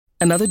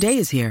Another day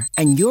is here,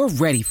 and you're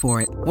ready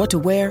for it. What to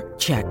wear?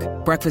 Check.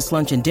 Breakfast,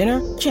 lunch, and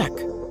dinner? Check.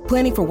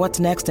 Planning for what's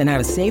next and how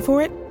to save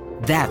for it?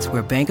 That's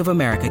where Bank of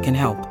America can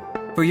help.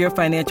 For your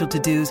financial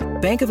to-dos,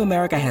 Bank of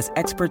America has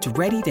experts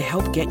ready to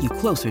help get you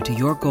closer to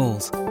your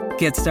goals.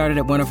 Get started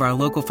at one of our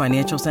local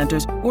financial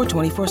centers or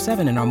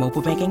 24/7 in our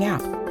mobile banking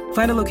app.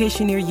 Find a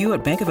location near you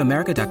at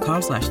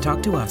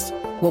bankofamerica.com/talktous.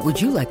 What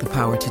would you like the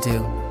power to do?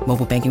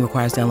 Mobile banking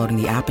requires downloading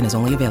the app and is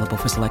only available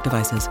for select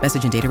devices.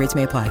 Message and data rates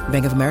may apply.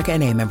 Bank of America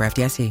N.A., member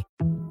FDIC.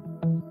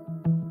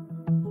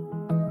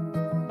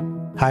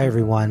 Hi,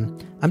 everyone.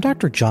 I'm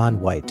Dr.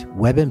 John White,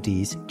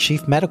 WebMD's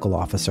Chief Medical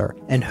Officer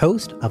and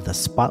host of the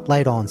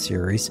Spotlight On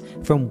series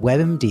from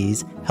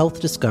WebMD's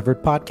Health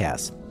Discovered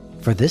podcast.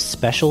 For this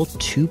special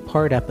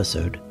two-part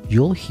episode,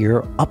 you'll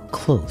hear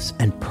up-close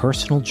and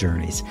personal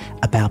journeys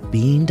about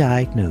being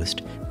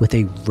diagnosed with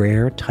a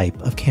rare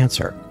type of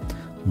cancer,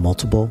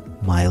 multiple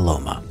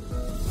myeloma.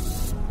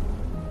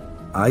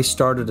 I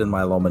started in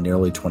myeloma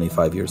nearly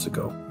 25 years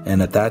ago.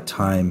 And at that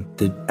time,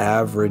 the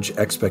average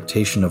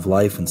expectation of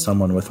life in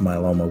someone with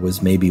myeloma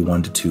was maybe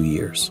 1 to 2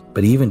 years.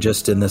 But even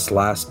just in this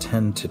last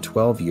 10 to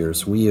 12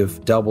 years, we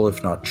have doubled,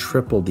 if not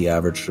tripled, the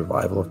average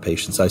survival of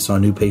patients. I saw a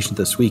new patient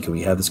this week, and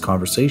we had this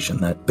conversation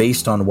that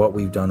based on what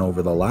we've done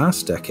over the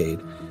last decade,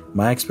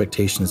 my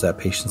expectation is that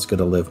patient's going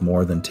to live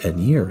more than 10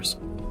 years.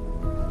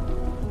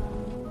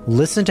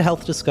 Listen to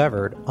Health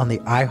Discovered on the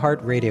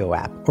iHeartRadio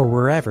app or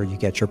wherever you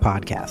get your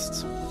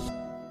podcasts.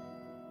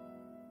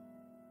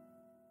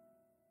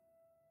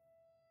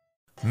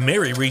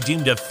 Mary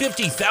redeemed a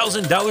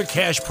 $50,000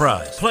 cash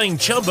prize playing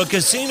Chumba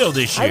Casino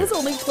this year. I was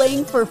only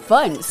playing for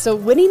fun, so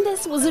winning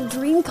this was a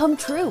dream come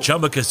true.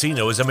 Chumba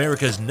Casino is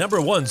America's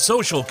 #1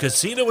 social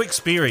casino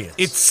experience.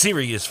 It's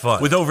serious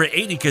fun. With over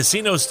 80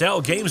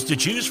 casino-style games to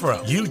choose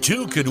from, you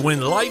too could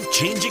win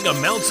life-changing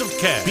amounts of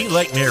cash. Be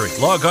like Mary.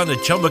 Log on to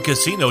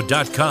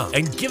ChumbaCasino.com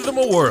and give them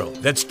a whirl.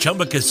 That's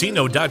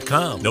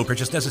ChumbaCasino.com. No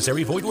purchase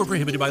necessary. Void or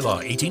prohibited by law.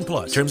 18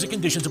 plus. Terms and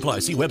conditions apply.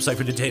 See website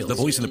for details. The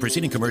voice in the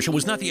preceding commercial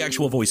was not the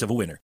actual voice of a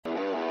winner.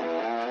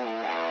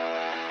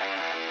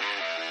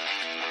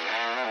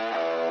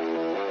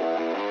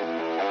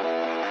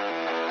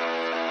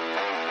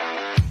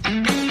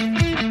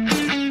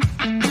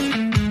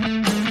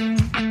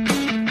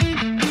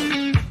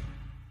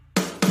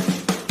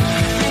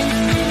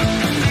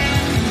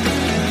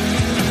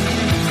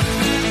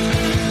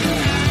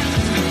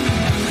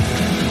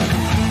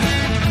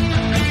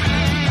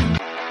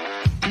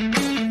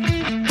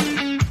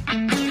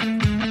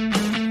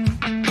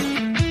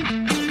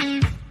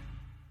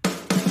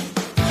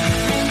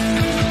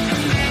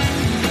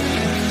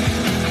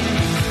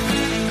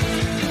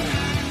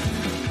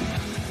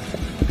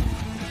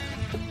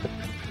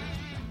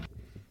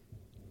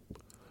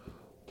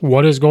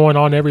 What is going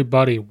on,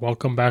 everybody?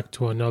 Welcome back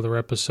to another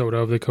episode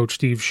of the Coach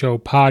Steve Show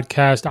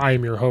podcast. I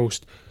am your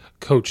host,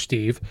 Coach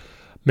Steve.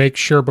 Make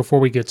sure before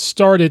we get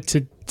started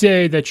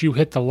today that you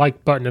hit the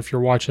like button if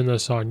you're watching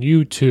this on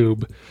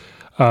YouTube.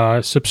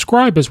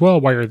 Subscribe as well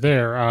while you're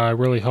there. It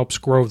really helps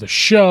grow the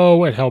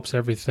show. It helps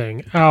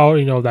everything out.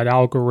 You know, that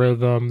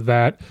algorithm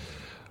that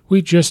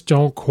we just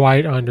don't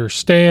quite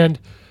understand.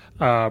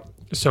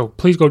 So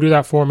please go do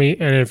that for me.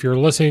 And if you're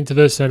listening to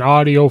this in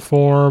audio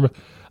form,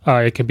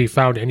 it can be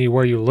found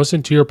anywhere you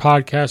listen to your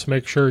podcast.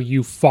 Make sure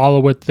you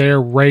follow it there,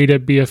 rate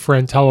it, be a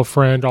friend, tell a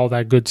friend, all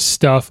that good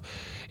stuff.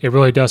 It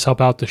really does help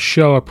out the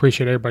show. I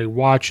appreciate everybody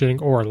watching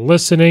or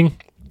listening.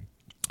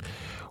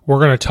 We're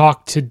going to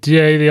talk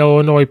today the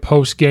Illinois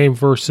post-game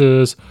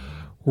versus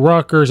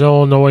Rutgers.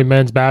 Illinois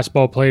men's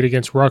basketball played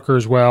against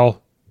Rutgers.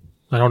 Well,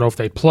 I don't know if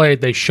they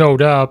played. They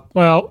showed up.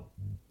 Well,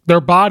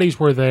 their bodies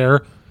were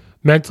there.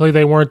 Mentally,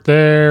 they weren't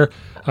there.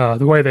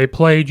 The way they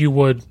played, you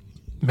would...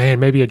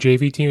 Man, maybe a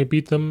JV team would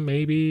beat them,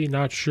 maybe,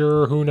 not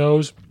sure, who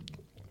knows.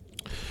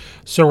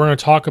 So we're going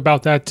to talk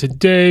about that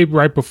today.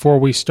 Right before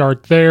we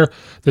start there,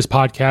 this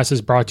podcast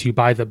is brought to you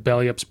by the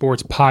Belly Up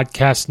Sports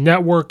Podcast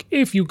Network.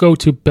 If you go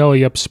to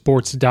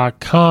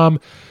bellyupsports.com,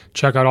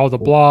 check out all the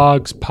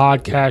blogs,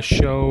 podcast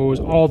shows,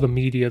 all the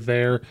media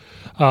there.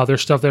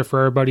 There's stuff there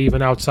for everybody,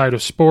 even outside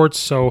of sports.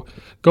 So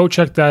go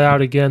check that out.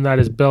 Again, that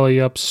is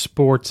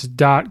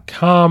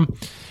bellyupsports.com.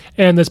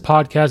 And this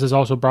podcast is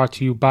also brought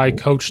to you by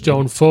Coach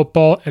Stone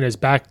Football and is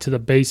back to the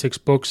basics,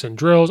 books, and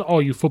drills.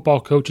 All you football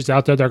coaches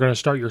out there that are going to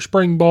start your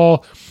spring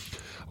ball,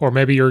 or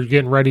maybe you're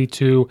getting ready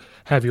to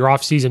have your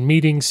off-season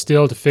meetings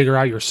still to figure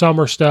out your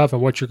summer stuff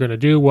and what you're going to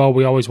do. Well,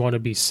 we always want to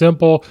be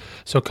simple.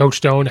 So Coach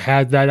Stone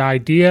had that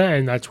idea,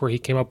 and that's where he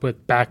came up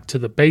with Back to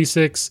the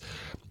Basics.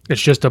 It's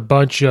just a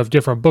bunch of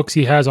different books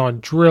he has on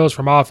drills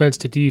from offense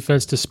to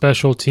defense to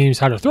special teams,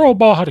 how to throw a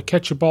ball, how to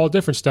catch a ball,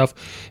 different stuff.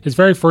 His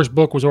very first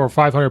book was over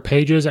 500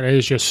 pages, and it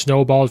is just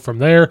snowballed from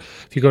there.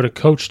 If you go to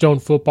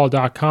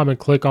CoachStoneFootball.com and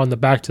click on the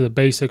Back to the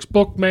Basics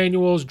book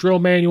manuals, drill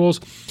manuals,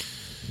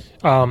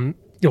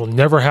 you'll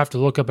never have to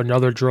look up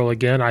another drill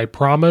again, I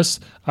promise.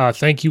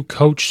 Thank you,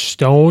 Coach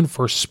Stone,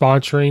 for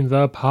sponsoring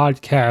the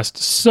podcast.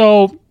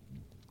 So,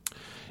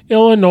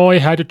 Illinois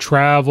had to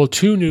travel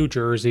to New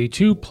Jersey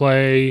to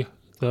play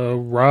The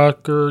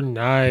Rutgers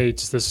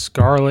Knights, the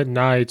Scarlet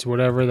Knights,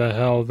 whatever the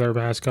hell their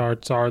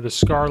mascots are, the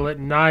Scarlet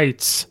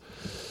Knights.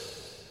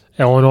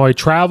 Illinois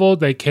traveled.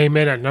 They came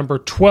in at number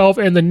 12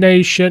 in the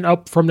nation,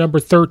 up from number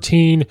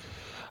 13.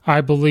 I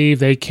believe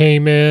they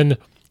came in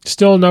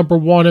still number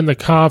 1 in the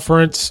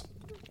conference.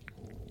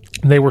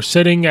 They were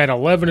sitting at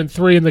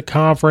 11-3 in the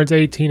conference,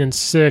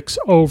 18-6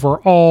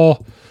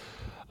 overall.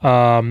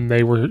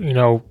 They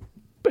were,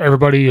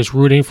 everybody is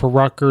rooting for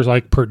Rutgers,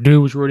 like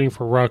Purdue was rooting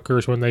for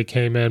Rutgers when they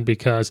came in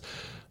because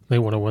they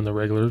want to win the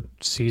regular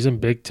season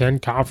Big Ten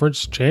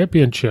Conference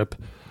Championship.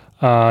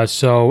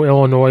 So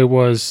Illinois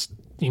was,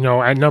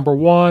 at number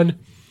 1.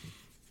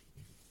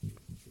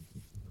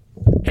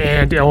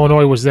 And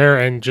Illinois was there,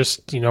 and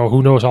just,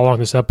 who knows how long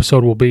this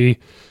episode will be.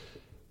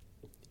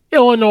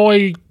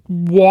 Illinois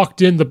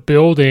walked in the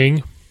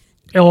building.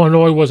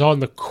 Illinois was on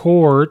the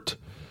court.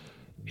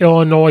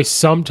 Illinois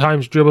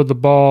sometimes dribbled the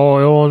ball.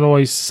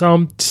 Illinois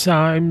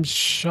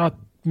sometimes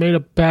made a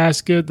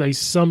basket. They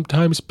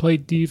sometimes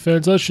played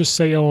defense. Let's just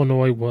say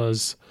Illinois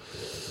was...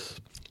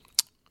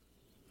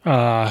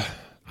 I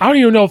don't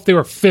even know if they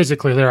were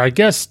physically there. I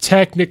guess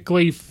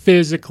technically,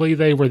 physically,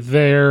 they were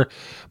there.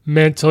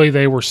 Mentally,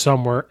 they were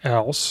somewhere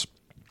else.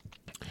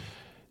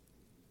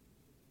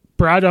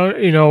 But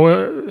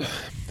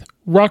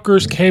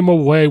Rutgers came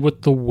away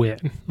with the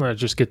win.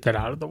 Let's just get that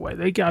out of the way.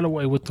 They got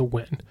away with the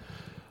win.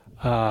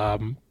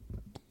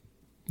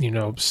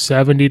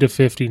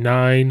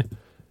 70-59,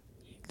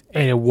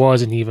 and it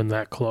wasn't even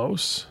that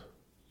close.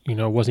 It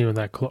wasn't even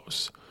that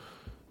close.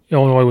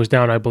 Illinois was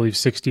down, I believe,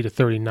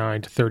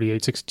 60-39 to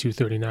 38,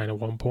 62-39 at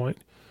one point.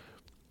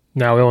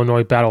 Now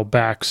Illinois battled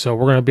back, so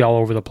we're going to be all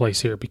over the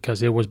place here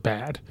because it was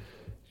bad.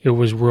 It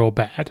was real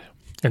bad,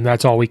 and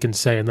that's all we can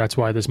say, and that's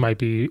why this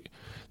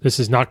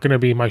is not going to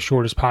be my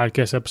shortest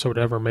podcast episode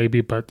ever,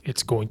 maybe, but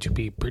it's going to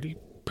be pretty.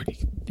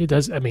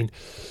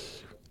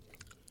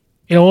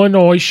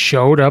 Illinois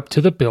showed up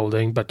to the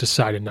building but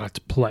decided not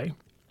to play.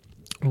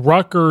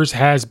 Rutgers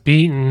has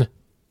beaten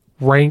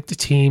ranked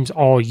teams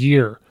all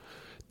year.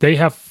 They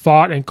have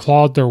fought and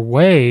clawed their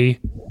way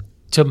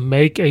to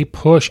make a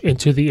push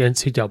into the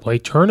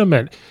NCAA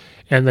tournament.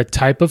 And the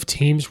type of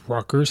teams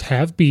Rutgers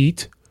have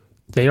beat,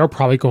 they are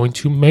probably going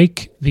to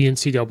make the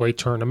NCAA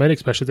tournament,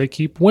 especially if they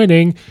keep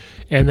winning,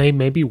 and they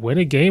maybe win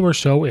a game or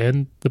so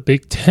in the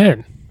Big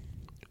Ten.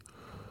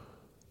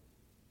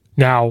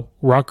 Now,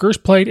 Rutgers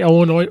played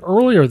Illinois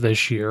earlier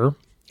this year,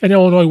 and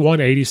Illinois won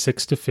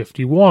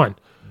 86-51.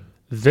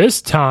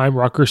 This time,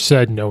 Rutgers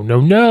said,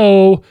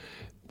 no.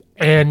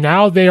 And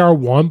now they are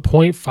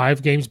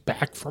 1.5 games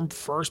back from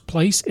first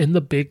place in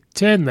the Big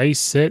Ten. They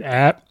sit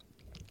at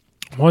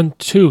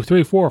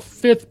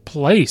 5th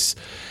place.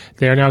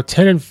 They are now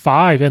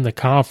 10-5 in the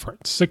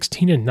conference,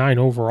 16-9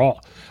 overall.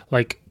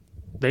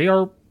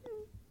 They're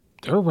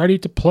ready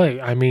to play.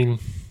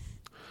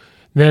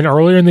 Then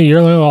earlier in the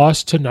year they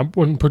lost to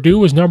when Purdue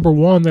was number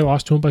 1, they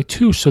lost to them by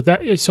 2. So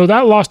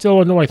that loss to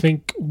Illinois, I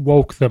think,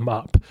 woke them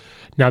up.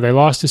 Now they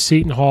lost to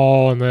Seton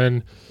Hall, and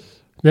then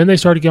they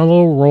started getting a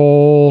little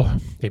roll.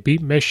 They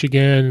beat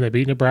Michigan. They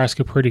beat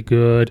Nebraska pretty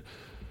good.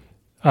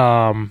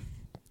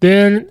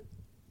 Then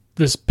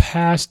this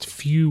past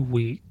few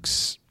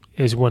weeks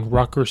is when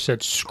Rutgers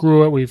said,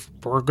 screw it,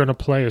 we're going to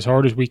play as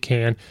hard as we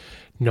can.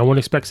 No one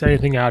expects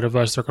anything out of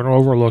us. They're going to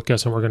overlook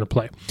us, and we're going to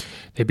play.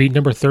 They beat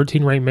number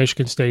 13 ranked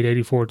Michigan State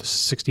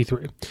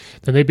 84-63.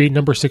 Then they beat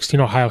number 16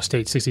 Ohio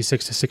State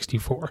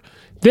 66-64.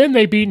 Then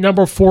they beat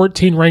number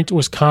 14 ranked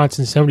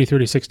Wisconsin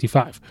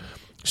 73-65.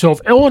 So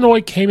if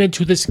Illinois came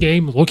into this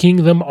game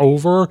looking them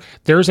over,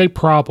 there's a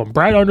problem.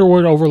 Brad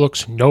Underwood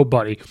overlooks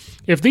nobody.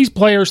 If these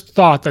players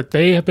thought that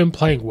they have been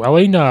playing well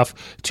enough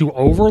to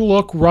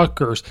overlook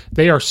Rutgers,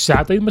 they are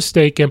sadly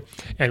mistaken.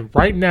 And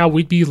right now,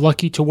 we'd be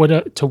lucky to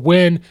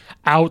win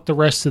out the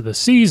rest of the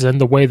season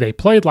the way they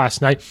played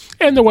last night.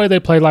 And the way they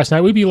played last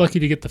night, we'd be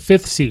lucky to get the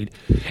 5th seed.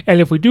 And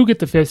if we do get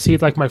the 5th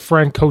seed, like my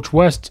friend Coach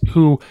West,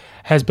 who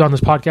has been on this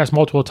podcast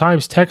multiple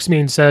times, texted me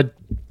and said,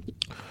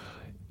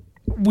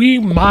 we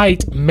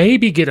might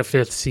maybe get a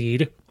 5th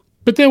seed,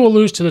 but then we'll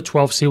lose to the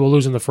 12th seed. We'll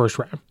lose in the first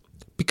round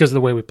because of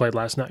the way we played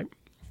last night.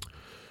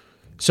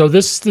 So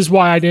this is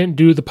why I didn't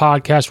do the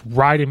podcast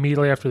right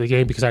immediately after the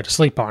game, because I had to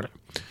sleep on it.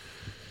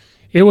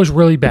 It was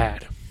really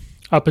bad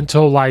up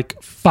until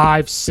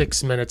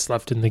 5-6 minutes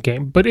left in the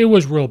game, but it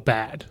was real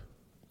bad,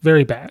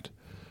 very bad.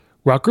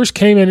 Rutgers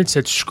came in and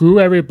said, screw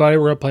everybody,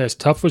 we're going to play as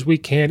tough as we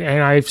can.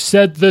 And I've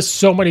said this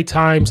so many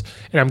times,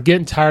 and I'm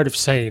getting tired of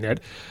saying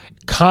it.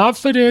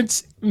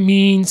 Confidence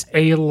means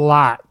a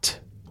lot.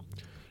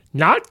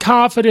 Not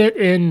confident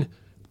in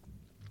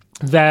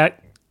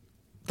that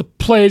the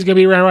play is going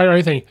to be ran right or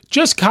anything.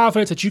 Just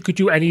confidence that you could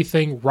do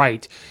anything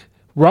right.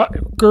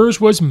 Rutgers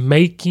was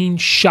making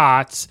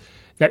shots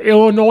that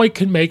Illinois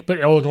could make, but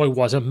Illinois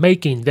wasn't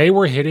making. They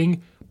were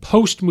hitting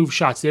post move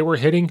shots. They were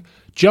hitting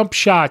jump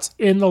shots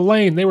in the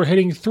lane. They were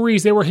hitting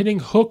threes. They were hitting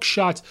hook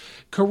shots.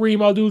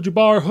 Kareem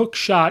Abdul-Jabbar hook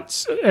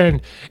shots.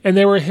 And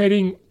they were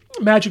hitting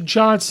Magic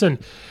Johnson.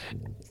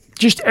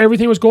 Just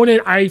everything was going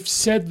in. I've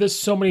said this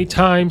so many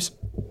times.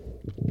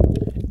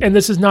 and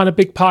this is not a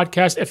big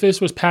podcast. If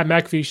this was Pat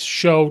McAfee's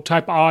show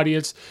type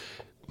audience,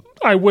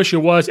 I wish it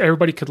was.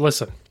 Everybody could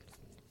listen.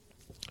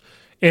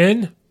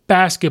 In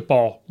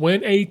basketball,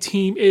 when a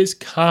team is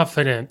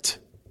confident,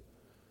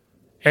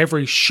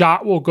 every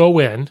shot will go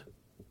in.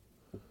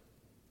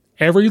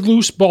 Every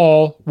loose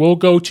ball will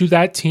go to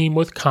that team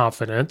with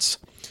confidence.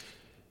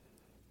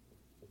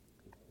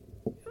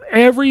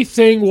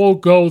 Everything will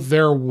go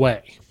their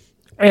way.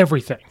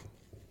 Everything.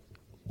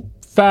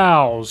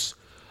 Fouls,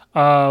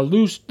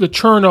 the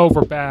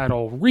turnover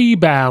battle,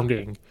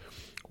 rebounding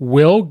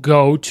will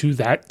go to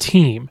that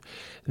team.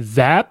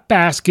 That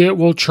basket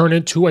will turn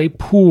into a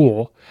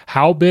pool.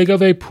 How big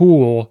of a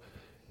pool?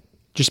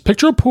 Just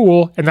picture a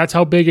pool, and that's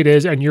how big it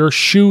is, and you're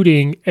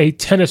shooting a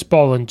tennis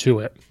ball into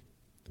it.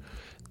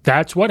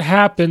 That's what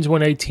happens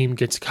when a team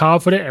gets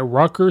confident, and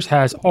Rutgers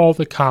has all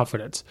the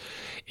confidence.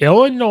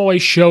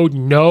 Illinois showed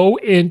no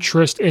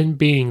interest in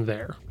being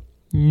there.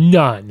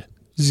 None.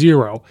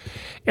 Zero.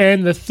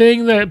 And the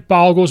thing that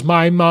boggles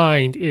my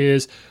mind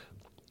is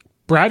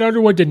Brad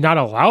Underwood did not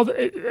allow...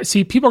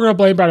 See, people are going to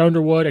blame Brad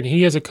Underwood, and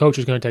he as a coach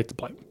is going to take the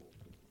blame.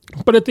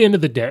 But at the end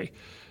of the day,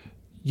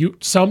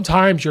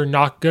 sometimes you're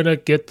not going to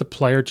get the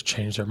player to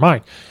change their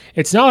mind.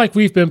 It's not like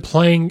we've been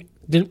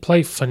didn't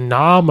play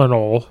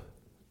phenomenal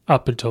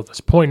up until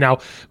this point. Now,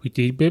 we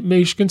did beat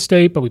Michigan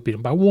State, but we beat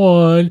them by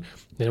 1.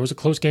 Then it was a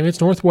close game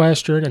against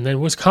Northwestern, and then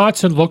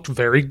Wisconsin looked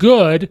very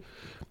good.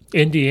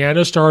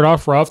 Indiana started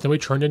off rough, then we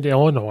turned into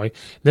Illinois.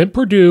 Then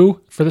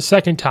Purdue, for the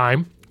second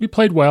time, we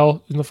played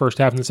well in the first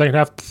half. In the second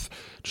half,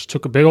 just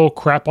took a big old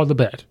crap on the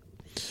bed.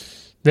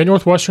 Then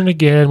Northwestern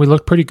again, we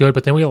looked pretty good,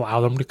 but then we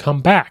allowed them to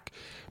come back.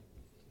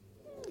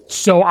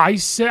 So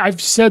I've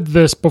said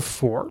this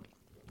before.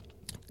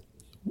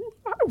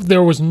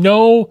 There was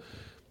no...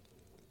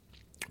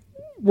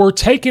 We're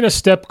taking a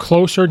step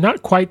closer,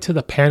 not quite to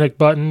the panic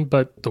button,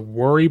 but the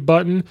worry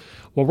button.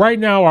 Well, right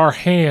now, our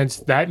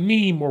hands, that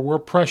meme where we're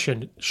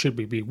pressing, should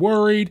we be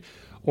worried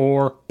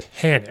or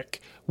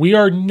panic? We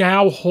are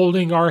now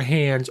holding our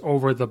hands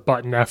over the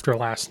button after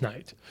last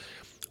night.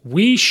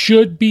 We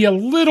should be a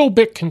little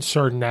bit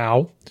concerned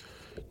now.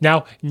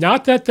 Now,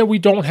 not that we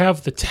don't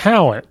have the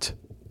talent.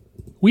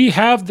 We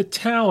have the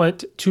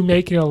talent to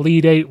make an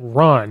Elite Eight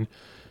run,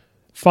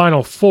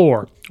 Final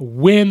Four,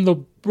 win the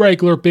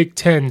regular Big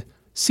Ten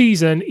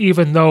season,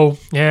 even though,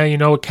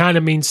 it kind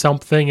of means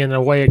something in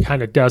a way it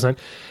kind of doesn't.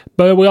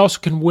 But we also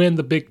can win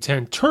the Big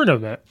Ten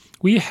tournament.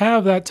 We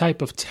have that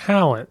type of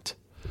talent.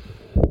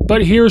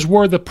 But here's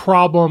where the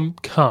problem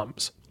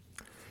comes.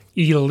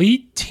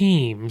 Elite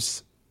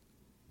teams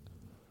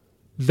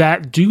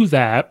that do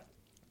that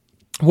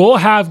will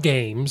have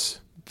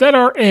games that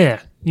are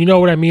You know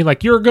what I mean?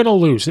 Like, you're going to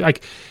lose.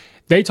 Like,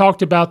 they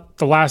talked about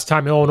the last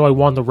time Illinois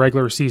won the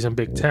regular season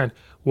Big Ten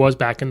was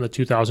back in the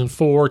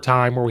 2004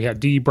 time where we had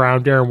D.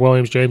 Brown, Darren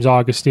Williams, James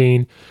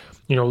Augustine,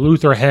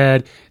 Luther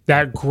Head,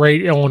 that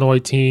great Illinois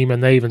team,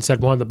 and they even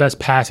said one of the best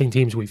passing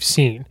teams we've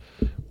seen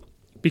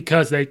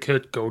because they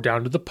could go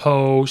down to the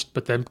post,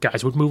 but then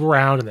guys would move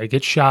around and they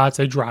get shots,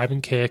 they drive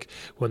and kick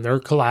when they're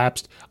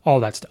collapsed, all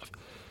that stuff.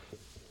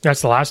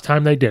 That's the last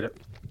time they did it.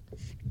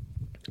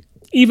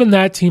 Even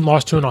that team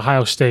lost to an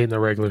Ohio State in the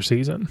regular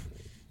season.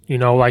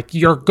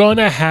 You're going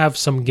to have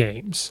some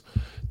games.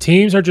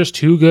 Teams are just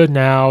too good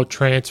now,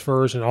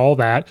 transfers and all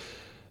that.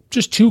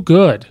 Just too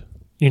good,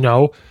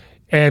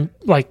 And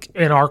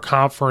in our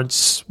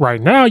conference right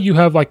now, you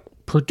have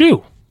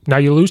Purdue. Now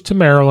you lose to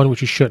Maryland,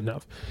 which you shouldn't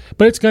have.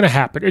 But it's going to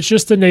happen. It's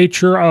just the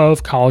nature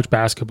of college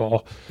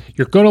basketball.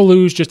 You're going to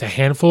lose just a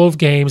handful of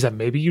games that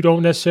maybe you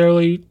don't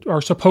necessarily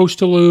are supposed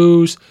to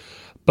lose.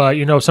 But,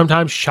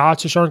 sometimes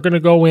shots just aren't going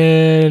to go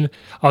in.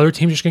 Other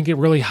teams are just going to get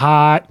really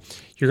hot.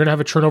 You're going to have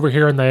a turnover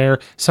here and there.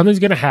 Something's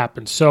going to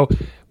happen. So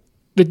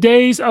the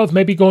days of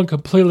maybe going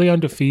completely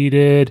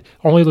undefeated,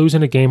 only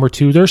losing a game or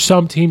two, there's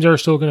some teams that are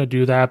still going to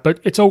do that, but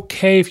it's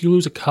okay if you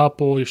lose a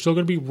couple. You're still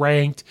going to be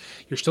ranked.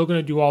 You're still going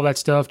to do all that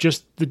stuff,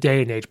 just the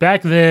day and age.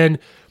 Back then,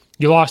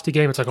 you lost a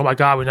game. It's like, oh my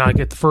God, we not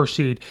get the first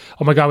seed.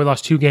 Oh my God, we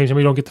lost 2 games and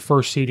we don't get the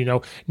first seed.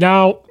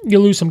 Now you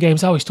lose some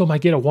games. Oh, we still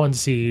might get a 1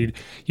 seed.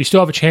 You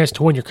still have a chance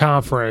to win your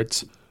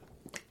conference.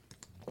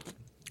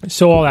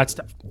 So all that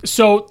stuff.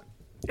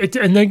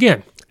 And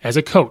again, as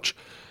a coach,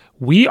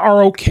 we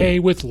are okay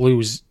with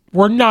losing.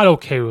 We're not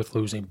okay with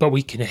losing, but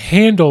we can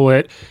handle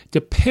it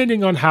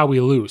depending on how we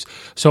lose.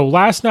 So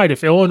last night,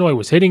 if Illinois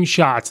was hitting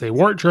shots, they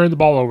weren't turning the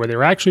ball over, they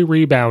were actually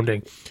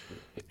rebounding,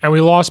 and we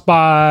lost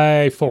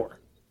by 4.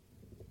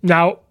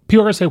 Now,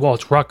 people are going to say, well,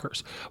 it's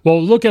Rutgers. Well,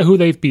 look at who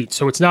they've beat.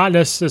 So it's not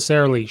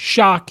necessarily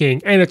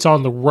shocking, and it's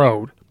on the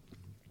road.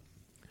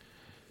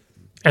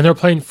 And they're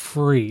playing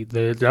free.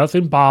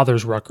 Nothing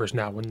bothers Rutgers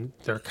now. When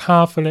they're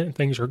confident and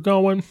things are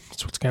going,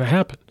 that's what's going to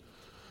happen.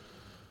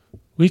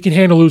 We can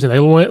handle losing. They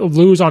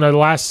lose on the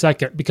last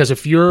second because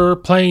if you're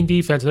playing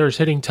defense and they're just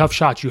hitting tough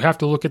shots, you have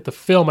to look at the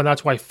film, and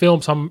that's why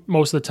film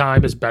most of the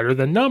time is better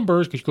than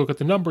numbers because you look at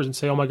the numbers and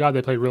say, oh my God,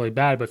 they played really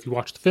bad. But if you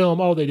watch the film,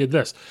 oh, they did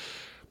this.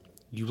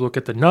 You look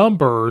at the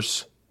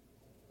numbers,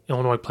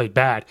 Illinois played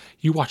bad.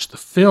 You watch the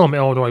film,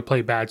 Illinois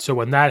played bad. So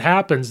when that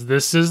happens,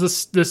 this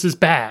is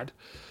bad.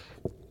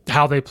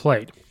 how they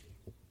played.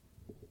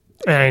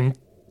 And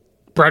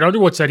Brad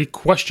Underwood said he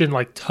questioned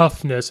like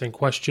toughness and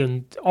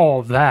questioned all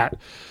of that.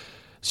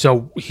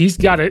 So they've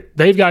got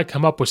to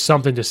come up with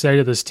something to say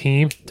to this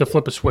team to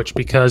flip a switch,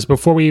 because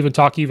before we even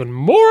talk even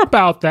more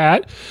about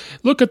that,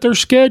 look at their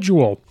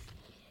schedule.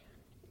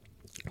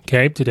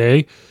 Okay,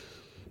 today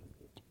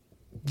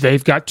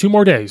they've got 2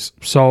 more days.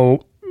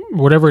 So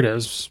whatever it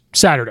is,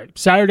 Saturday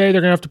they're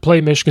going to have to play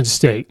Michigan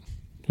State,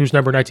 who's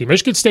number 19.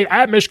 Michigan State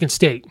at Michigan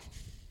State.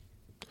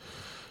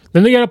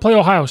 Then they got to play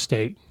Ohio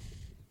State,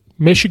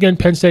 Michigan,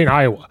 Penn State, and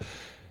Iowa.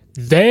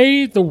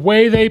 The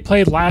way they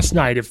played last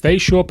night, if they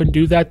show up and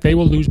do that, they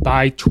will lose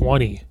by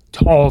 20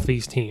 to all of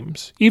these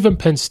teams, even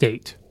Penn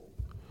State.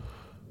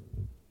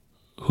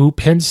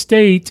 Penn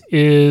State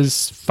is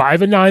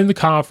 5-9 in the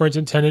conference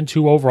and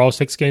 10-2 overall,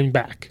 6 games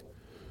back.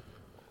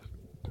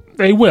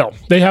 They will.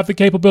 They have the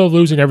capability of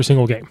losing every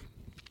single game.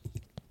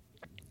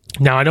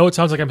 Now, I know it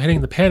sounds like I'm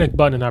hitting the panic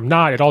button, and I'm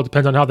not. It all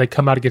depends on how they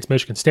come out against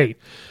Michigan State.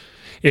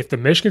 If the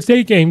Michigan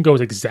State game goes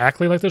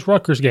exactly like this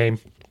Rutgers game,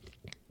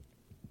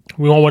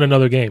 we won't win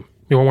another game.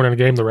 We won't win a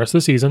game the rest of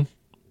the season.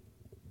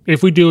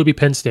 If we do, it would be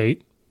Penn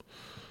State.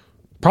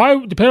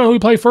 Probably, depending on who we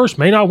play first,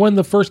 may not win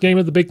the first game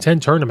of the Big Ten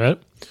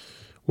tournament.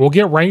 We'll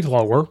get ranked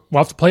lower. We'll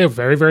have to play a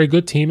very, very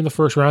good team in the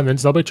first round, then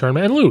NCAA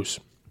tournament, and lose.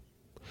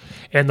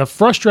 And the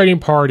frustrating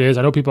part is,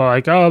 I know people are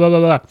like, oh, blah, blah,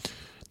 blah.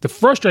 The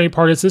frustrating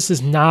part is this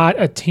is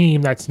not a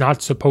team that's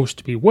not supposed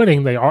to be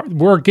winning.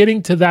 We're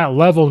getting to that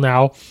level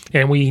now,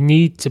 and we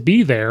need to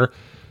be there.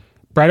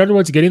 Brad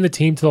Underwood's getting the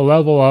team to the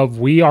level of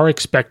we are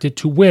expected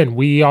to win.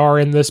 We are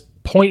in this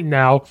point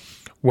now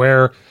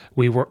where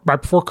we were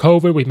right before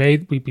COVID.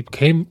 We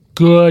became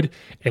good,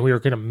 and we were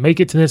going to make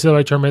it to the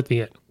NCAA tournament at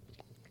the end.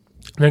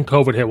 And then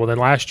COVID hit. Well, then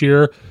last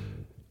year,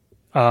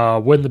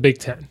 win the Big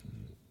Ten.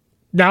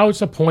 Now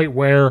it's a point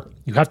where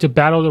you have to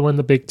battle to win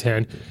the Big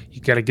Ten.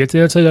 You got to get to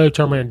the NCAA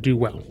tournament and do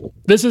well.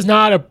 This is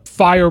not a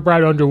fire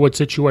Brad Underwood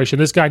situation.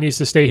 This guy needs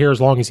to stay here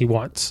as long as he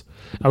wants,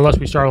 unless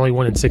we start only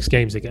winning 6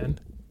 games again.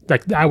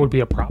 Like, that would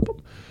be a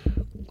problem.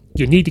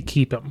 You need to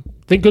keep him.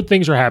 Think good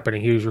things are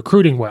happening. He was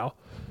recruiting well.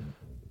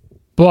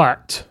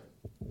 But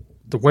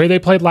the way they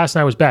played last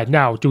night was bad.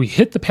 Now, do we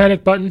hit the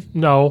panic button?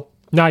 No,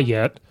 not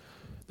yet.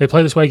 They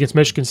play this way against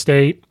Michigan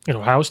State and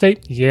Ohio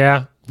State?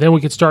 Yeah. Then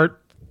we could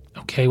start,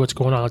 okay, what's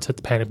going on? Let's hit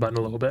the panic button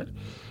a little bit.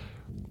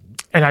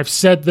 And I've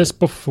said this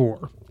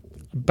before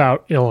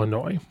about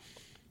Illinois.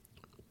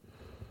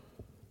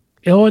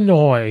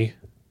 Illinois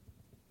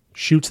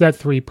shoots that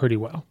 3 pretty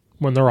well.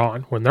 When they're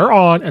on. When they're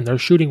on and they're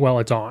shooting well,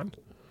 it's on.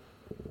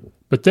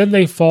 But then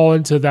they fall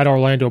into that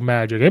Orlando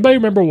Magic. Anybody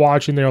remember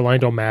watching the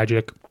Orlando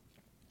Magic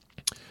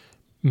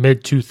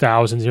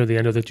mid-2000s, near the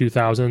end of the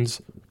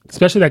 2000s?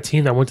 Especially that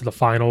team that went to the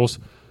finals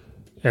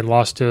and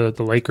lost to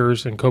the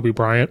Lakers and Kobe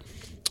Bryant.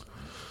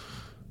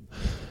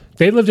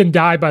 They lived and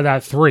died by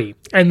that 3.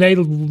 And they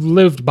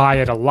lived by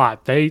it a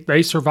lot.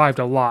 They survived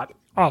a lot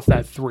off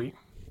that 3.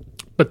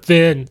 But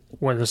then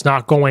when it's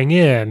not going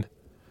in,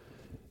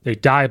 they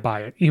die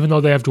by it. Even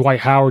though they have Dwight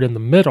Howard in the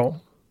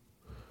middle,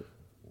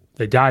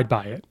 they died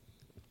by it.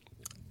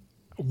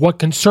 What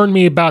concerned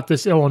me about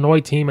this Illinois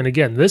team, and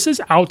again, this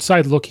is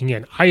outside looking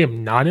in. I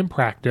am not in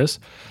practice.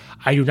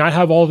 I do not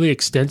have all the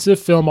extensive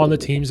film on the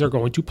teams they're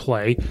going to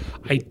play.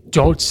 I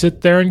don't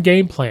sit there and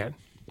game plan.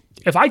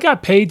 If I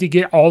got paid to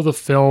get all the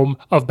film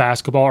of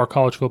basketball or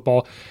college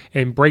football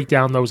and break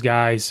down those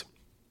guys,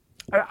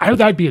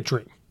 that'd be a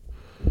dream.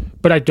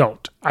 But I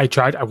don't. I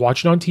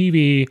watch it on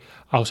TV.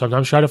 I'll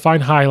sometimes try to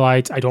find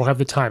highlights. I don't have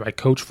the time. I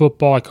coach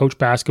football. I coach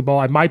basketball.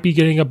 I might be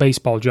getting a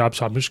baseball job,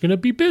 so I'm just going to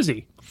be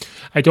busy.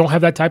 I don't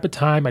have that type of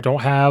time. I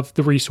don't have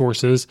the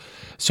resources.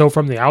 So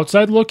from the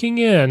outside looking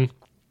in,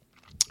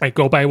 I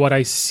go by what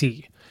I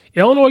see.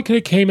 Illinois could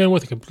have came in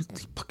with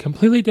a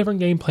completely different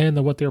game plan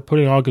than what they were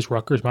putting on, because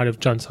Rutgers might have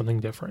done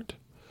something different.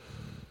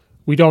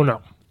 We don't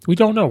know.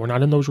 We're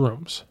not in those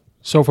rooms.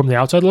 So from the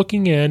outside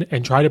looking in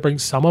and try to bring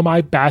some of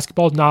my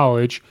basketball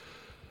knowledge,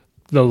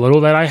 the little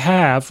that I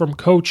have from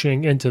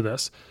coaching, into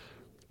this.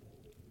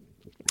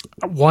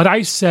 What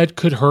I said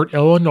could hurt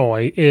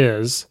Illinois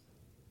is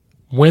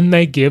when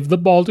they give the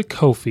ball to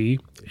Kofi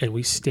and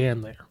we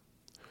stand there.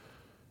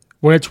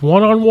 When it's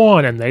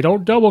one-on-one and they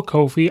don't double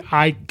Kofi,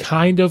 I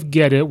kind of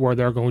get it where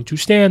they're going to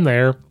stand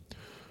there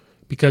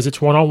because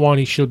it's one-on-one.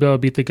 He should be able to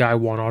beat the guy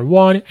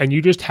one-on-one, and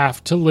you just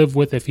have to live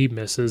with if he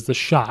misses the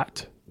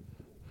shot.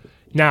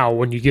 Now,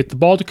 when you get the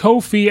ball to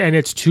Kofi and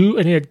it's 2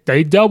 and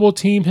they double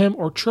team him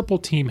or triple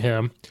team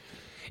him,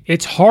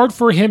 it's hard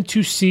for him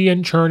to see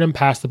and turn and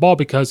pass the ball,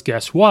 because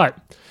guess what?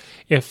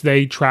 If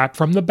they trap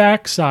from the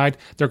backside,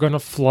 they're going to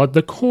flood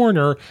the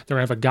corner. They're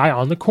going to have a guy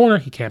on the corner.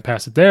 He can't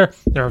pass it there.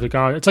 They're going to have a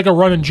guy. It's like a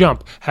run and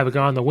jump. Have a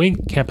guy on the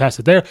wing. Can't pass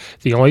it there.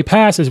 The only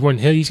pass is when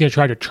he's going to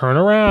try to turn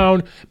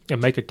around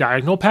and make a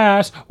diagonal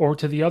pass or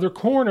to the other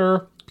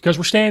corner, because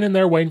we're standing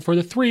there waiting for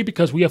the 3,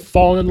 because we have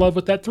fallen in love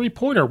with that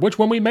 3-pointer, which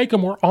when we make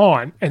them, we're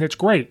on, and it's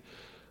great.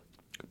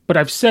 But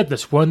I've said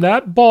this, when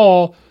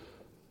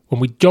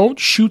we don't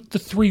shoot the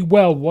 3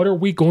 well, what are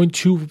we going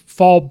to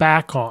fall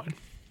back on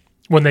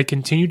when they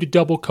continue to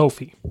double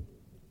Kofi?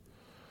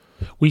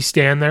 We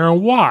stand there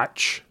and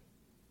watch.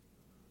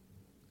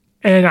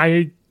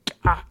 And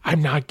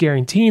I'm not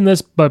guaranteeing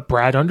this, but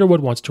Brad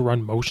Underwood wants to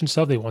run motion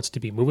stuff. He wants to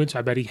be moving, so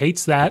I bet he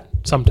hates that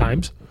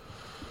sometimes.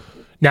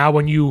 Now,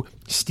 when you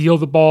steal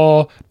the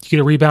ball, you get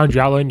a rebound,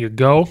 you outlet, and you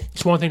go.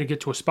 It's one thing to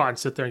get to a spot and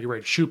sit there and you're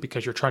ready to shoot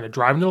because you're trying to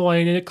drive into the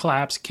lane and it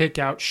collapses, kick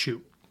out,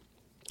 shoot.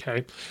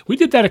 Okay, we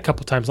did that a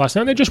couple times last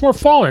night, and they just weren't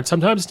falling.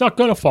 Sometimes it's not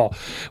going to fall.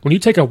 When you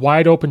take a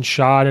wide open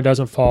shot and it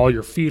doesn't fall,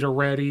 your feet are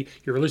ready,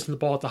 you're releasing the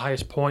ball at the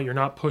highest point, you're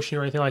not pushing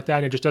or anything like that,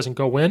 and it just doesn't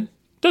go in.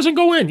 Doesn't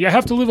go in. You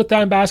have to live with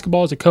that in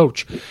basketball as a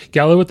coach. You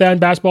got to live with that in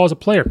basketball as a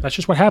player. That's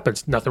just what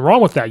happens. Nothing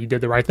wrong with that. You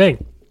did the right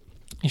thing.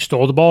 You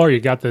stole the ball or you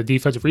got the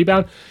defensive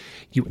rebound.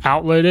 You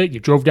outlet it. You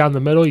drove down the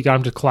middle. You got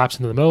him to collapse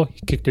into the middle.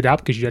 You kicked it out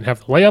because you didn't have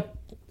the layup.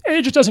 And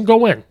it just doesn't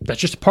go in. That's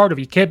just a part of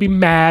it. You can't be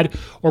mad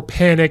or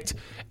panicked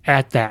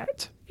at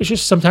that. It's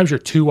just sometimes you're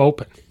too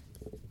open.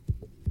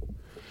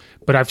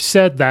 But I've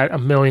said that a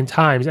million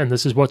times, and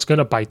this is what's going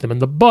to bite them in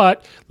the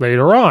butt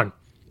later on.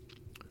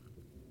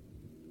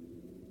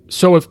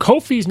 So if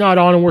Kofi's not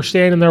on and we're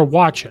standing there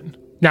watching,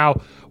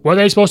 now, what are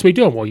they supposed to be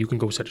doing? Well, you can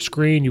go set a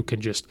screen. You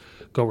can just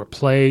go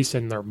replace,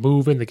 and they're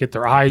moving. They get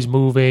their eyes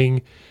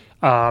moving.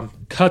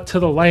 Cut to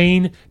the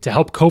lane to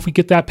help Kofi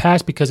get that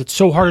pass because it's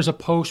so hard as a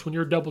post when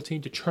you're double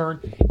team to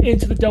turn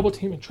into the double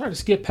team and try to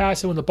skip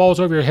past it. When the ball's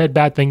over your head,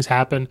 bad things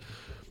happen.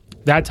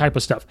 That type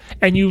of stuff.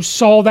 And you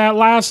saw that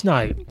last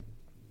night.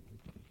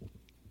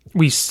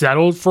 We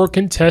settled for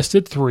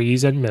contested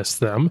threes and missed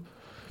them.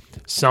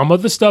 Some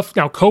of the stuff,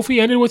 now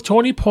Kofi ended with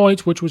 20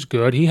 points, which was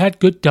good. He had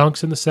good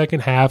dunks in the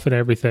second half and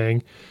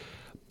everything.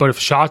 But if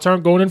shots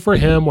aren't going in for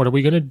him, what are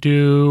we going to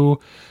do?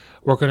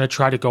 We're going to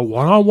try to go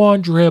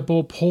one-on-one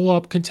dribble, pull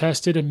up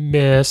contested and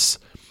miss.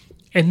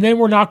 And then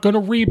we're not going to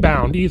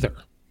rebound either.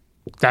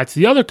 That's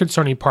the other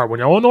concerning part. When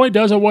Illinois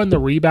doesn't win the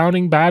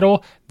rebounding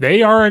battle,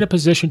 they are in a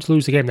position to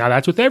lose the game. Now,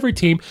 that's with every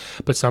team,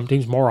 but some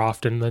teams more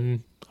often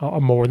than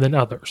more than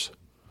others.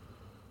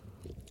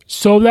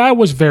 So that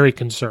was very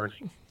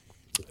concerning.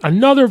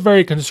 Another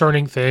very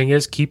concerning thing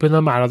is keeping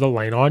them out of the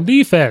lane on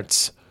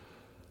defense.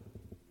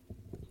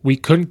 We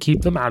couldn't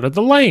keep them out of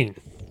the lane.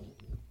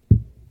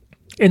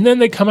 And then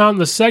they come out in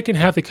the second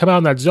half, they come out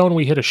in that zone,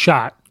 we hit a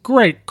shot.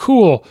 Great,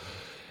 cool.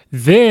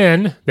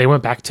 Then they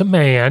went back to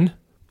man.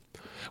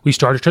 We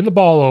started to turn the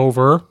ball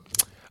over.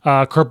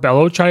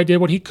 Corbello tried to do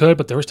what he could,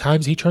 but there was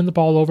times he turned the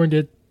ball over and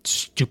did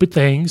stupid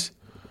things.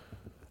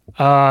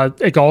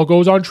 It all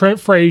goes on Trent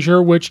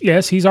Frazier, which,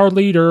 yes, he's our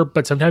leader,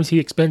 but sometimes he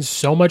expends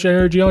so much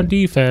energy on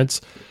defense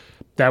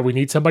that we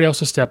need somebody else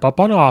to step up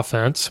on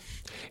offense.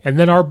 And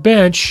then our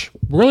bench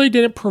really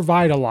didn't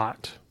provide a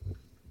lot.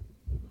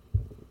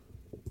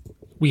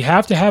 We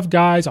have to have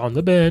guys on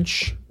the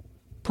bench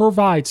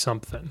provide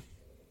something.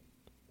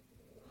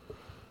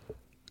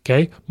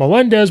 Okay,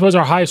 Melendez was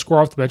our highest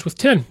scorer off the bench with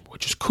 10,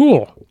 which is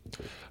cool.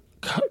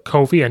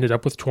 Kofi ended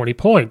up with 20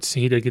 points.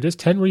 He did get his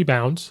 10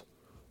 rebounds,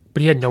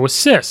 but he had no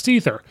assists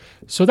either.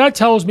 So that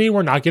tells me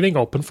we're not getting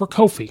open for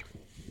Kofi.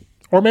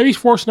 Or maybe he's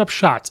forcing up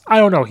shots. I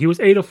don't know. He was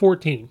 8 of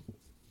 14.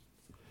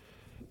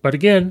 But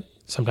again,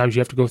 sometimes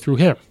you have to go through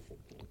him.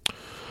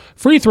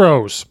 Free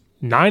throws,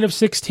 9 of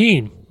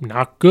 16.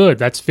 Not good.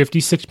 That's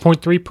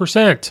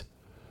 56.3%.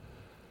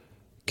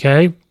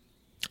 Okay,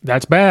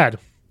 that's bad.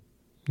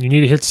 You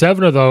need to hit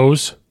 7 of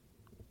those.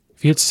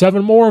 If you hit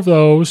 7 more of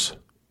those,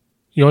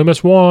 you only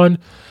miss 1.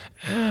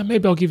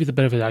 Maybe I'll give you the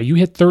benefit of the doubt. You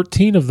hit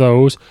 13 of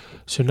those,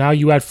 so now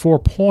you add 4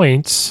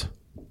 points.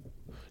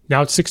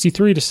 Now it's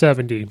 63 to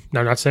 70. Now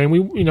I'm not saying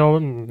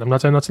I'm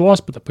not saying that's a loss,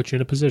 but that puts you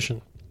in a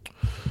position.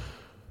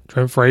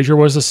 Trent Frazier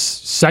was the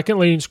second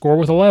leading scorer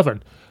with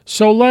 11.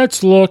 So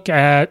let's look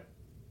at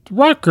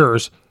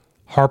Rutgers.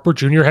 Harper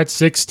Jr. had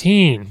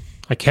 16.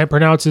 I can't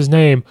pronounce his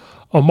name.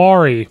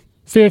 Omari,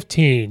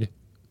 15.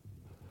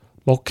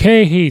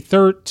 Mulcahy,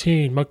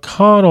 13.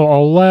 McConnell,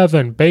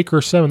 11.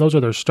 Baker, 7. Those are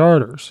their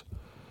starters.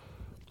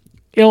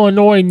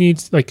 Illinois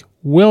needs,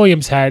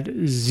 Williams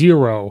had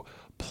 0.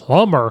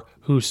 Plummer,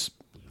 who's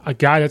a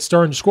guy that's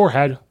starting to score,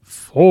 had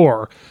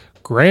 4.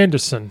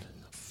 Grandison,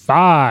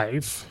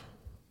 5.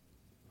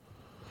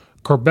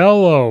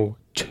 Corbello,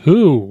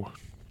 2.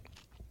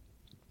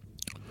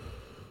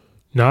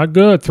 Not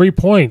good. 3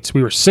 points.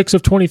 We were 6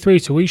 of 23,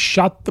 so we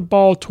shot the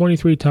ball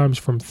 23 times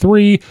from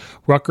 3.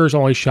 Rutgers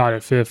only shot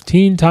it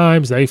 15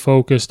 times. They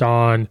focused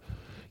on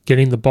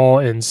getting the ball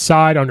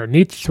inside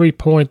underneath the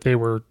 3-point.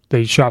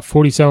 They shot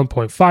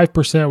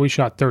 47.5%. We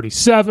shot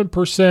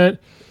 37%.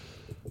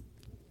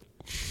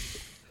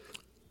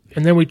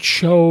 And then we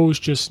chose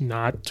just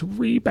not to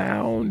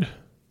rebound.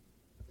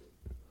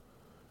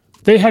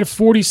 They had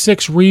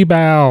 46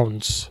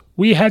 rebounds.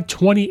 We had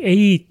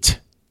 28.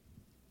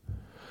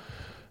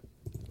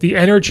 The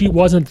energy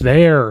wasn't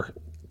there.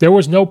 There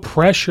was no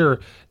pressure.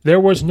 There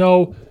was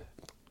no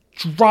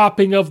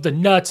dropping of the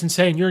nuts and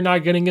saying, you're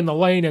not getting in the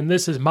lane and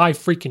this is my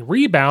freaking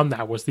rebound.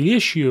 That was the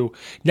issue.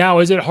 Now,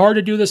 is it hard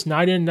to do this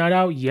night in, night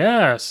out?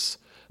 Yes.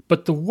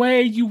 But the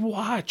way you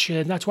watch it,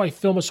 and that's why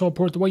film is so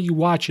important, the way you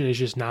watch it is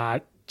just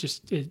not,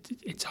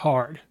 it's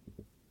hard.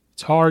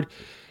 It's hard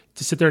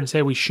to sit there and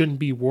say we shouldn't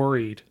be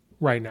worried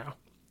right now.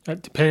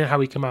 depending on how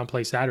we come out and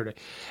play Saturday.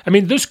 I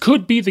mean, this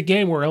could be the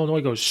game where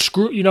Illinois goes,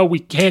 screw, we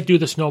can't do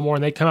this no more,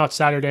 and they come out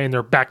Saturday and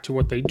they're back to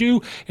what they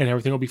do, and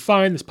everything will be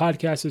fine. This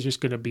podcast is just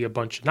going to be a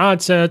bunch of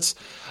nonsense,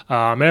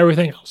 and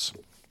everything else.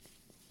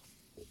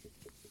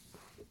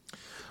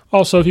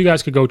 Also, if you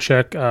guys could go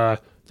check the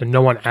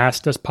No One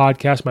Asked Us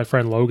podcast, my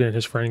friend Logan and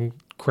his friend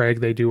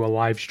Craig, they do a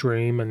live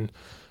stream and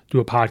do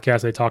a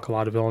podcast. They talk a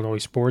lot of Illinois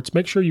sports.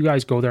 Make sure you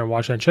guys go there and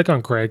watch that, and check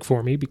on Craig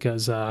for me,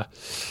 because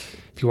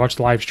if you watch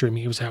the live stream,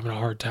 he was having a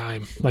hard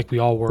time, like we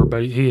all were.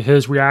 But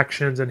his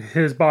reactions and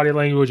his body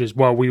language is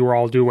what we were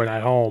all doing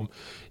at home.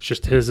 It's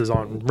just his is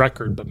on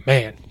record. But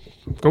man,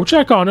 go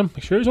check on him.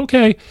 Make sure he's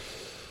okay.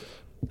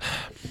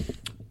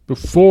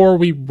 Before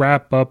we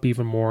wrap up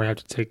even more, I have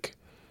to take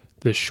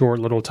this short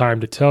little time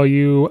to tell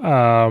you,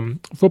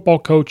 football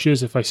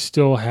coaches, if I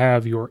still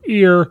have your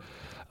ear,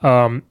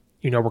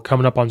 we're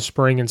coming up on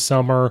spring and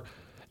summer,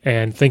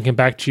 and thinking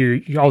back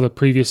to all the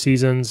previous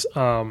seasons.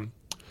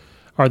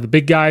 Are the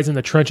big guys in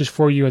the trenches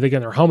for you? Are they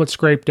getting their helmets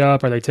scraped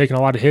up? Are they taking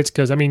a lot of hits?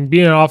 Because,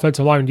 being an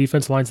offensive line and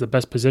defensive line is the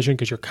best position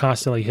because you're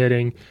constantly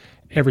hitting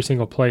every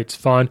single play. It's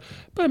fun.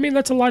 But,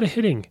 that's a lot of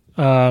hitting.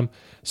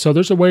 So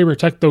there's a way to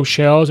protect those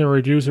shells and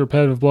reduce the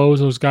repetitive blows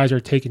those guys are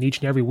taking each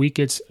and every week.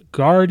 It's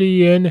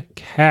Guardian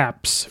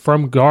Caps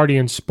from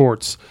Guardian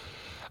Sports.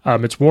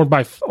 It's worn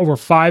by over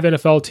 5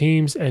 NFL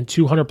teams and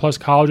 200-plus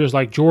colleges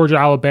like Georgia,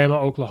 Alabama,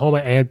 Oklahoma,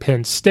 and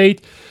Penn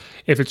State.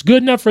 If it's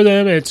good enough for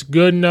them, it's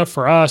good enough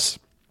for us.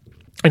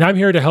 And I'm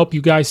here to help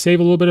you guys save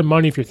a little bit of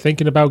money if you're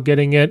thinking about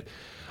getting it.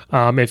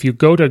 If you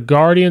go to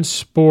Guardian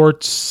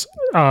Sports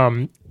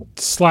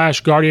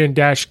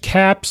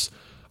 /Guardian-Caps,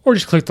 or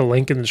just click the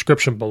link in the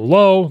description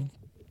below,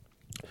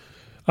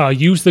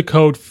 use the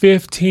code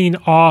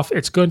 15OFF.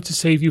 It's going to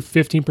save you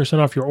 15%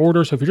 off your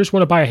order. So if you just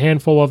want to buy a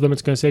handful of them,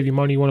 it's going to save you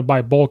money. You want to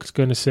buy bulk, it's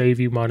going to save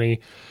you money.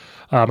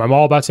 I'm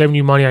all about saving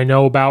you money. I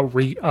know about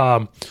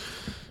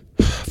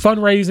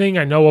fundraising.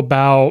 I know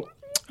about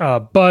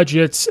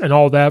budgets and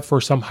all that for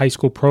some high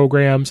school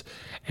programs.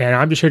 And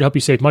I'm just here to help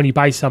you save money. You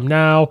buy some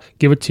now,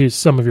 give it to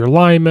some of your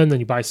linemen, then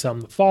you buy some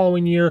the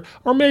following year.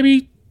 Or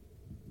maybe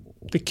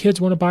the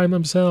kids want to buy them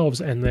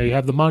themselves and they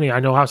have the money. I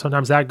know how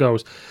sometimes that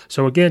goes.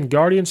 So again,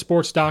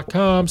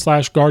 guardiansports.com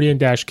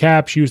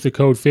 /Guardian-Caps. Use the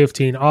code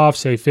 15OFF.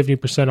 Save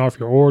 15% off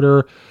your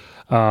order.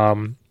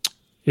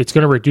 It's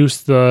going to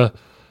reduce the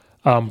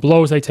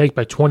blows they take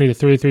by 20 to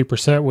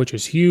 33%, which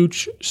is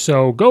huge.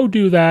 So go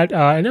do that.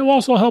 And it will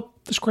also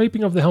help the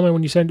scraping of the helmet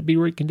when you send it to be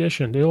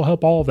reconditioned. It will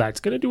help all of that. It's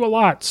going to do a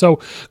lot. So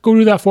go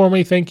do that for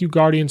me. Thank you,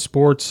 Guardian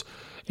Sports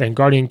and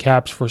Guardian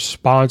Caps, for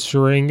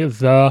sponsoring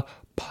the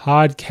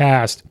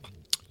podcast.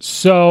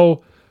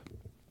 So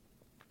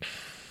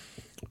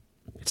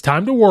it's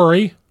time to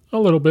worry a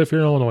little bit if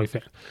you're an Illinois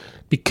fan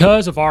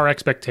because of our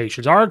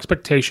expectations. Our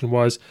expectation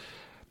was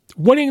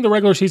winning the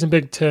regular season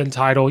Big Ten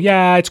title.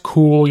 Yeah, it's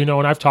cool,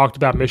 and I've talked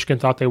about Michigan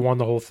thought they won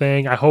the whole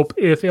thing. I hope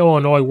if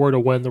Illinois were to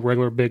win the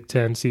regular Big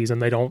Ten season,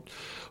 they don't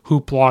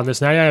hoopla on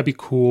this. Now, yeah, that'd be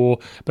cool.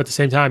 But at the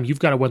same time, you've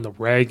got to win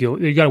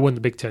you got to win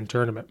the Big Ten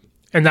tournament.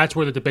 And that's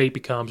where the debate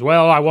becomes,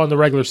 well, I won the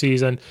regular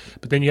season,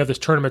 but then you have this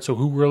tournament, so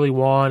who really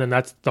won? And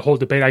that's the whole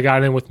debate I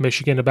got in with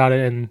Michigan about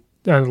it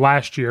and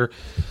last year.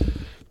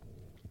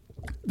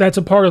 That's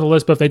a part of the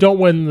list, but if they don't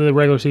win the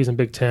regular season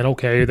Big Ten,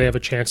 okay, they have a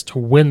chance to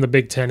win the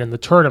Big Ten in the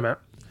tournament.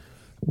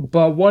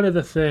 But one of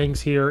the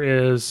things here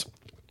is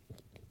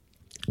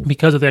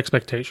because of the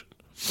expectation.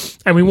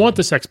 And we want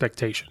this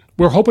expectation.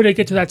 We're hoping to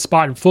get to that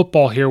spot in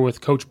football here with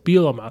Coach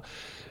Bielema.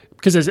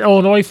 Because as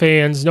Illinois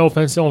fans, no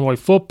offense to Illinois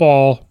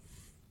football,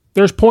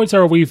 there's points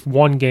where we've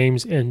won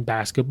games in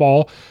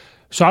basketball.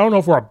 So I don't know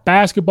if we're a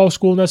basketball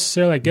school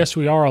necessarily. I guess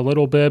we are a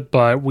little bit,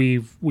 but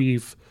we've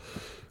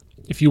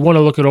if you want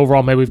to look at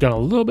overall, maybe we've done a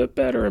little bit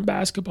better in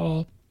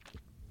basketball.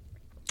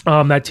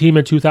 That team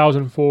in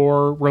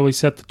 2004 really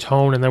set the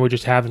tone, and then we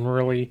just haven't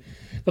really.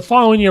 The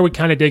following year, we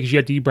kind of did because you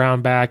had D.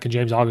 Brown back and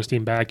James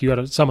Augustine back. You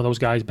had some of those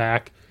guys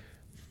back.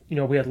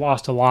 We had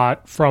lost a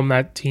lot from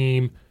that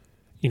team.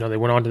 They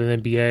went on to the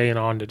NBA and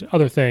on to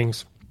other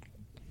things.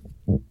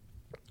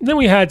 Then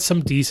we had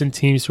some decent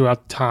teams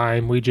throughout the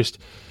time. We just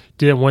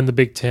didn't win the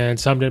Big Ten.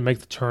 Some didn't make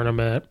the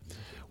tournament.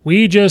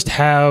 We just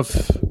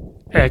have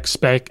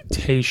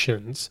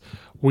expectations.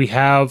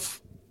 Brad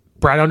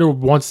Underwood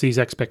wants these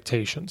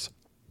expectations.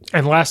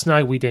 And last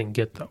night we didn't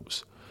get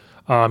those.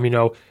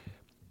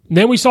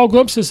 Then we saw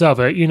glimpses of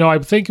it. I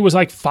think it was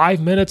like 5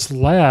 minutes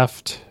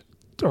left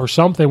or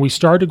something. We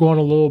started going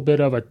a little bit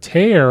of a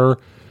tear.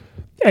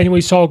 And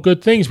we saw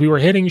good things. We were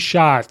hitting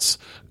shots.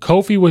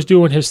 Kofi was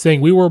doing his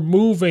thing. We were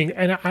moving.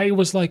 And I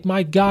was like,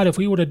 my God, if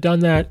we would have done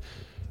that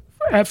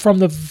from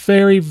the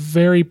very,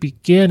 very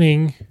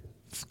beginning,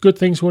 good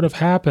things would have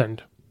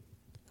happened.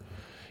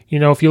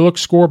 If you look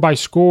score by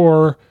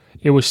score,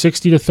 it was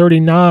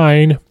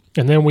 60-39.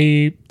 And then it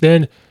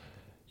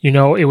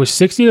was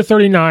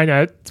 60-39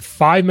 at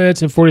 5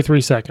 minutes and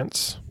 43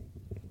 seconds.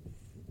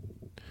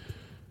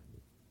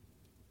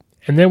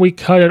 And then we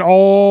cut it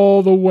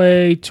all the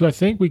way to, I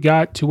think we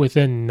got to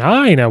within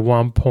 9 at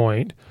one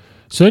point.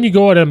 So then you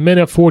go at a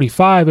minute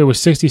 45, it was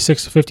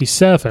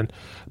 66-57.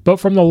 But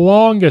from the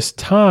longest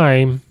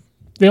time,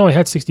 they only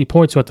had 60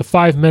 points. So at the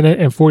 5-minute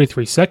and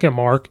 43-second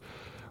mark,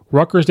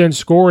 Rutgers didn't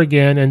score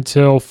again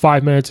until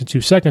 5 minutes and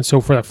 2 seconds.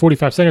 So for that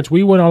 45 seconds,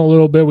 we went on a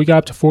little bit. We got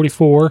up to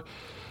 44.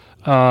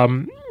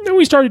 And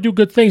we started to do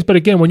good things. But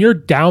again, when you're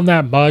down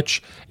that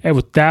much and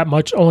with that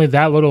much, only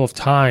that little of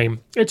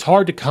time, it's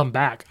hard to come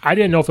back. I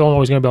didn't know if Illinois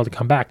was going to be able to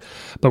come back.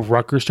 But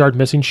Rutgers started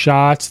missing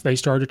shots. They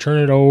started to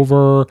turn it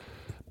over.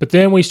 But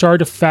then we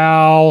started to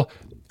foul.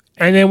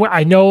 And then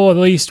I know at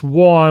least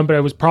one, but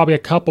it was probably a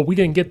couple. We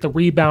didn't get the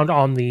rebound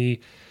on the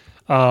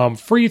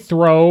free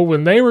throw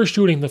when they were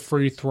shooting the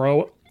free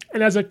throw.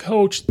 And as a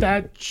coach,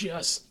 that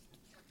just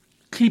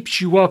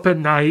keeps you up at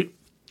night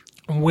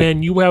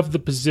when you have the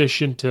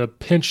position to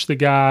pinch the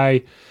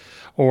guy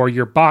or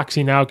you're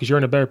boxing out because you're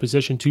in a better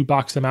position to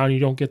box them out and you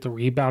don't get the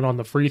rebound on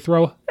the free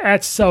throw.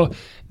 It's so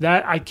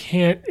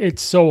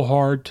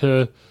hard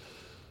to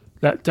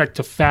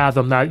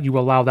fathom that you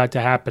allow that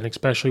to happen,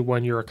 especially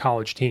when you're a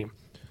college team.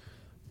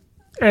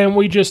 And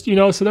we just,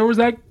 so there was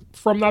that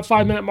from that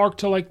 5-minute mark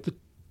to like the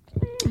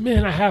minute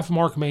and a half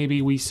mark,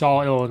 maybe we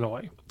saw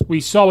Illinois. We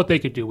saw what they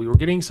could do. We were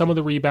getting some of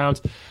the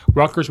rebounds.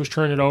 Rutgers was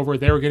turning it over.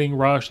 They were getting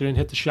rushed. They didn't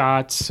hit the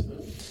shots.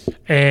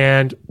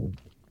 And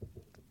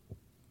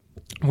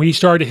we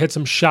started to hit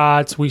some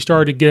shots. We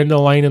started to get into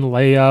the lane and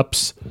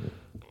layups.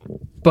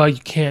 But you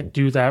can't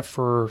do that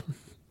for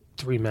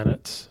 3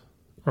 minutes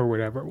or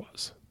whatever it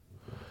was.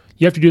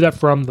 You have to do that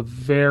from the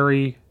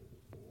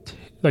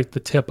the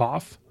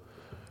tip-off.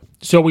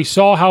 So we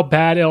saw how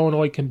bad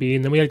Illinois can be,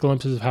 and then we had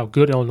glimpses of how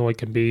good Illinois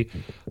can be.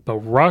 But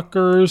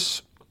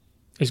Rutgers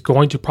is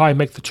going to probably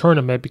make the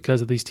tournament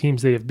because of these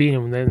teams they have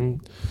beaten. And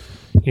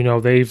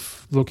then,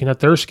 they've looking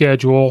at their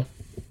schedule.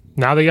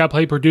 Now they got to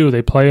play Purdue.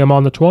 They play them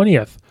on the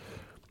 20th.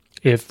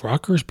 If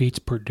Rutgers beats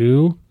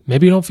Purdue,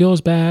 maybe you don't feel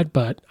as bad,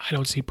 but I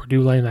don't see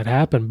Purdue letting that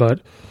happen.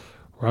 But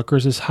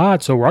Rutgers is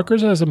hot. So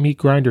Rutgers has a meat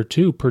grinder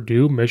too.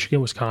 Purdue, Michigan,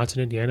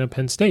 Wisconsin, Indiana, and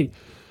Penn State.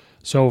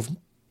 So if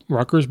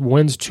Rutgers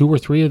wins 2 or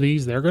 3 of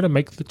these, they're going to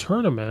make the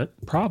tournament,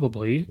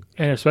 probably.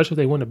 And especially if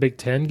they win a Big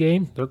Ten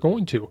game, they're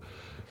going to.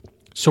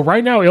 So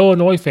right now,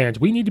 Illinois fans,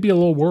 we need to be a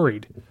little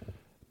worried.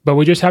 But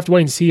we just have to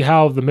wait and see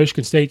how the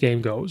Michigan State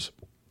game goes.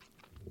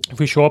 If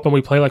we show up and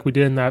we play like we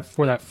did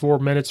for that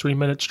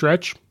 3-minute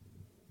stretch,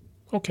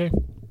 okay.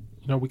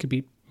 We could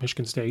beat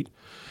Michigan State.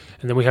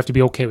 And then we have to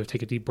be okay with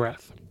take a deep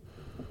breath.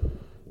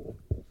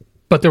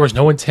 But there was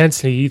no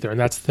intensity either, and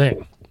that's the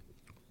thing.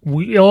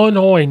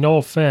 Illinois, no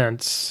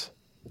offense,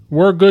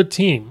 we're a good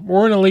team.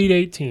 We're an Elite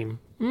 8 team.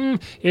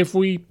 If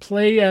we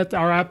play at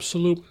our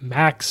absolute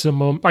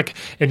maximum, like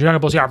in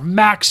Dragon Ball Z, our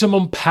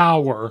maximum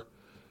power,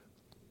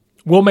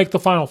 we'll make the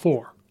Final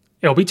Four.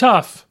 It'll be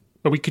tough,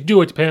 but we could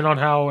do it depending on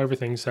how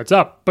everything sets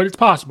up. But it's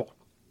possible.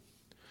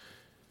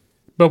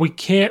 But we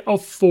can't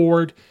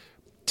afford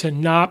to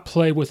not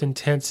play with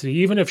intensity.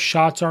 Even if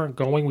shots aren't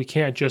going, we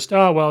can't just,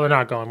 they're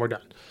not going, we're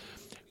done.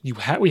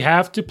 We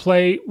have to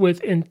play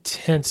with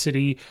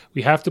intensity.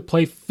 We have to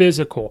play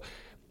physical.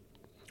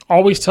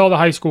 Always tell the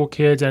high school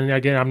kids, and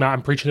again,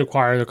 I'm preaching to the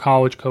choir, the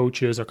college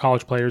coaches or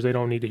college players, they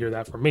don't need to hear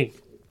that from me,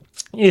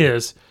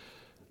 is,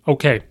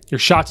 okay, your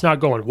shot's not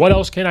going. What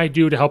else can I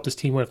do to help this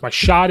team win? If my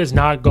shot is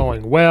not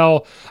going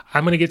well,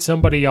 I'm going to get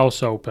somebody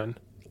else open.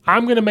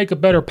 I'm going to make a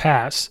better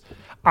pass.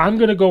 I'm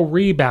going to go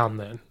rebound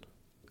then.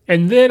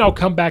 And then I'll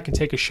come back and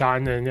take a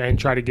shot and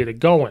try to get it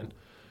going.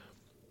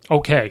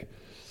 Okay.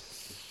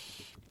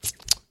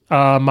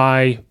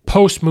 My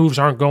post moves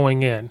aren't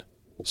going in.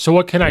 So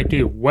what can I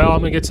do? Well, I'm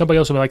going to get somebody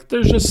else to be like,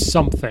 there's just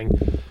something.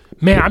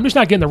 Man, I'm just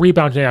not getting the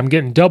rebound today. I'm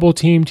getting double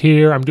teamed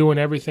here. I'm doing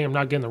everything. I'm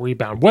not getting the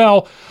rebound.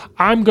 Well,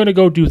 I'm going to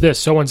go do this.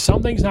 So when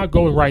something's not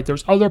going right,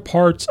 there's other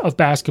parts of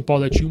basketball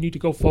that you need to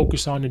go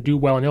focus on and do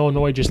well. In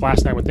Illinois, just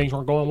last night when things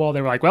weren't going well,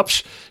 they were like, well,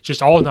 it's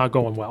just all not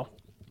going well.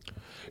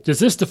 Does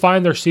this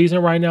define their season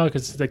right now?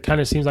 Because it kind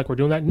of seems like we're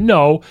doing that.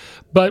 No,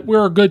 but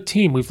we're a good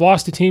team. We've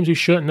lost to teams we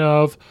shouldn't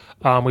have.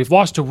 We've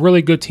lost to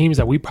really good teams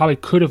that we probably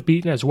could have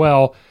beaten as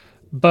well.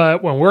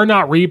 But when we're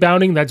not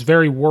rebounding, that's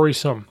very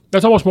worrisome.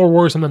 That's almost more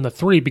worrisome than the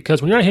 3,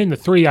 because when you're not hitting the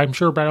 3, I'm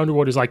sure Brad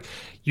Underwood is like,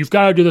 you've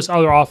got to do this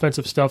other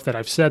offensive stuff that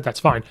I've said, that's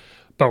fine.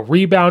 But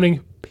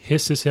rebounding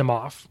pisses him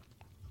off.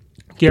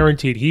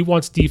 Guaranteed. He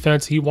wants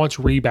defense. He wants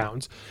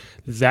rebounds.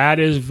 That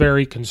is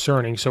very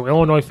concerning. So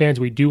Illinois fans,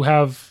 we do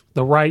have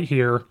the right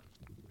here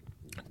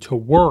to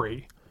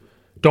worry.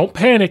 Don't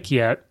panic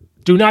yet.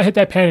 Do not hit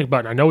that panic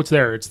button. I know it's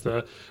there.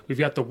 We've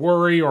got the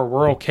worry or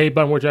we're okay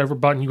button, whichever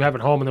button you have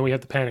at home, and then we have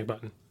the panic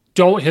button.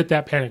 Don't hit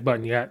that panic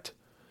button yet.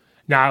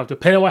 Now,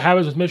 depending on what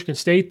happens with Michigan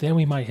State, then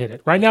we might hit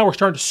it. Right now, we're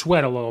starting to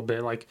sweat a little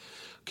bit. Like,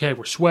 okay,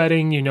 we're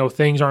sweating.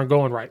 Things aren't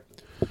going right.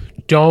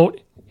 Don't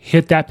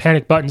hit that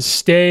panic button.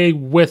 Stay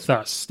with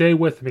us. Stay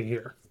with me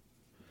here.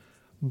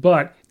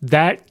 But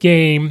that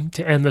game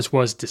to end this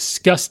was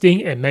disgusting.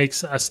 It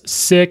makes us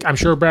sick. I'm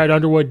sure Brad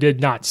Underwood did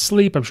not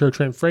sleep. I'm sure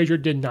Trent Frazier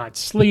did not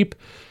sleep.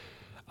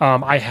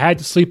 I had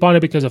to sleep on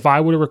it because if I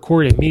would have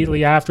recorded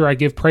immediately after I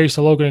give praise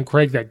to Logan and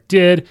Craig that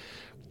did,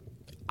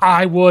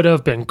 I would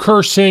have been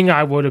cursing.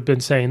 I would have been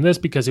saying this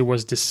because it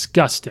was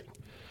disgusting.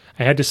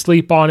 I had to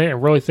sleep on it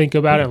and really think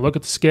about it and look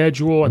at the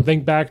schedule and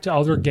think back to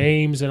other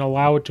games and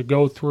allow it to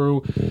go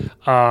through.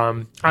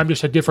 I'm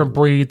just a different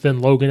breed than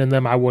Logan and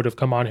them. I would have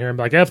come on here and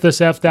be like, F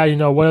this, F that,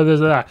 what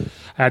is that?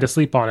 I had to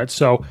sleep on it.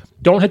 So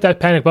don't hit that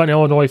panic button,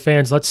 Illinois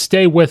fans. Let's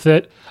stay with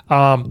it.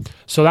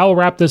 So that will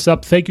wrap this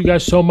up. Thank you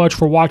guys so much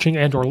for watching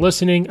and or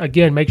listening.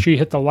 Again, make sure you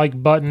hit the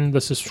like button,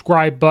 the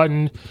subscribe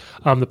button.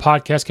 The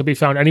podcast can be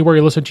found anywhere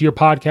you listen to your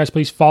podcast.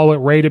 Please follow it,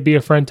 rate it, be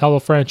a friend, tell a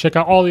friend. Check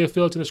out all the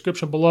affiliates in the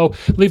description below.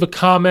 Leave a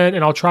comment,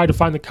 and I'll try to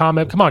find the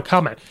comment. Come on,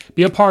 comment.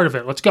 Be a part of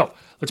it. Let's go.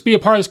 Let's be a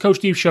part of this Coach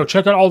Steve show.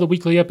 Check out all the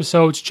weekly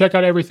episodes. Check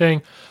out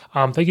everything.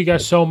 Thank you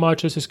guys so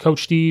much. This is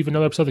Coach Steve,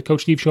 another episode of the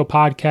Coach Steve Show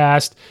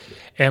podcast.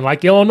 And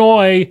like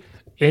Illinois,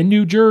 in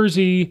New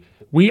Jersey,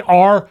 we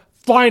are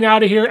flying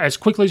out of here as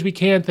quickly as we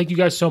can. Thank you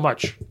guys so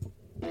much.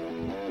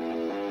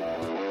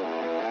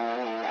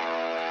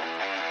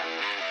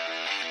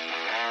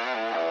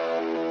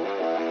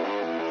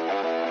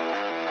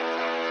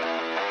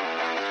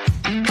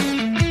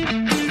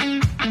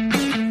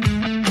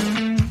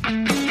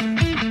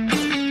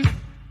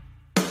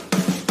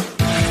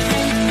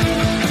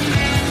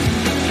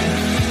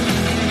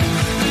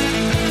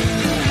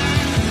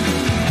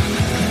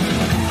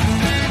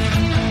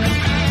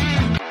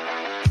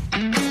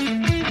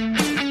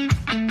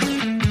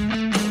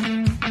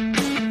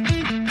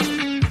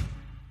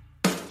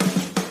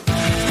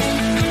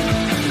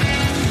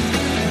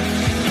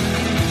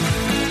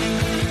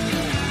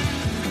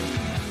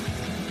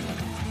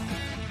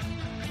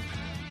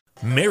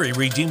 Mary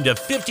redeemed a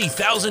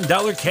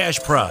 $50,000 cash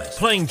prize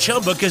playing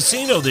Chumba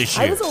Casino this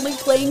year. I was only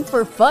playing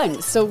for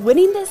fun, so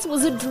winning this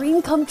was a dream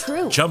come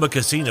true. Chumba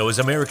Casino is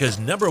America's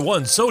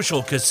 #1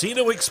 social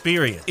casino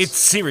experience. It's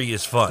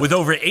serious fun. With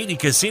over 80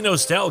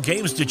 casino-style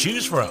games to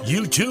choose from,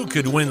 you too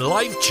could win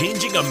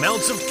life-changing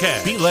amounts of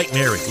cash. Be like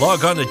Mary.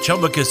 Log on to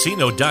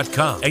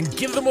ChumbaCasino.com and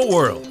give them a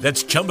whirl.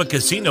 That's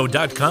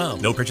ChumbaCasino.com.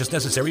 No purchase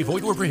necessary.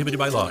 Void or prohibited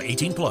by law.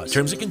 18 plus.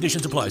 Terms and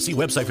conditions apply. See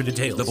website for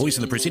details. The voice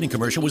in the preceding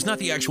commercial was not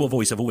the actual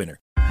voice of a winner.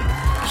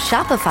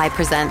 Shopify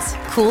presents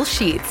cool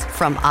sheets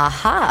from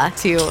AHA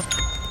to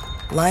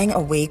lying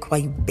awake while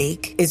you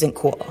bake isn't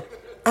cool.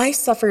 I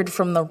suffered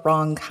from the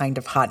wrong kind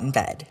of hot in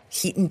bed,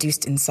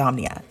 heat-induced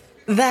insomnia.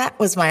 That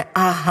was my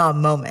aha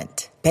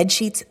moment. Bed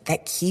sheets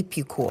that keep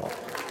you cool.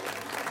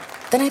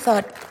 Then I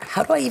thought,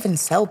 how do I even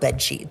sell bed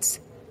sheets?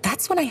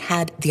 That's when I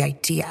had the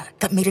idea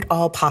that made it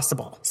all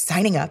possible,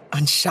 signing up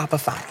on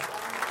Shopify.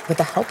 With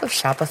the help of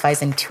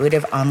Shopify's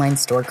intuitive online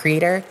store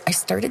creator, I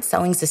started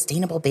selling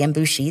sustainable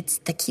bamboo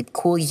sheets that keep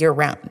cool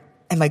year-round.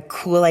 And my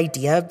cool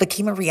idea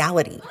became a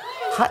reality.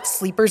 Hot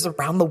sleepers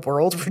around the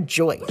world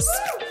rejoice.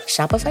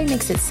 Shopify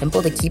makes it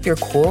simple to keep your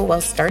cool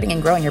while starting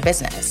and growing your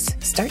business.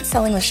 Start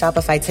selling with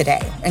Shopify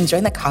today and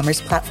join the commerce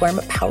platform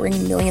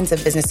powering millions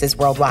of businesses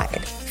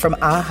worldwide. From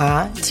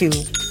AHA to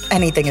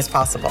anything is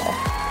possible.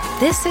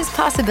 This is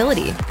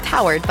Possibility,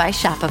 powered by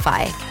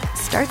Shopify.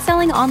 Start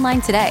selling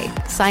online today.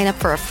 Sign up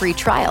for a free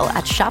trial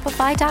at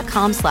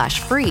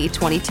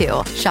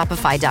shopify.com/free22.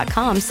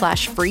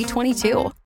 Shopify.com/free22.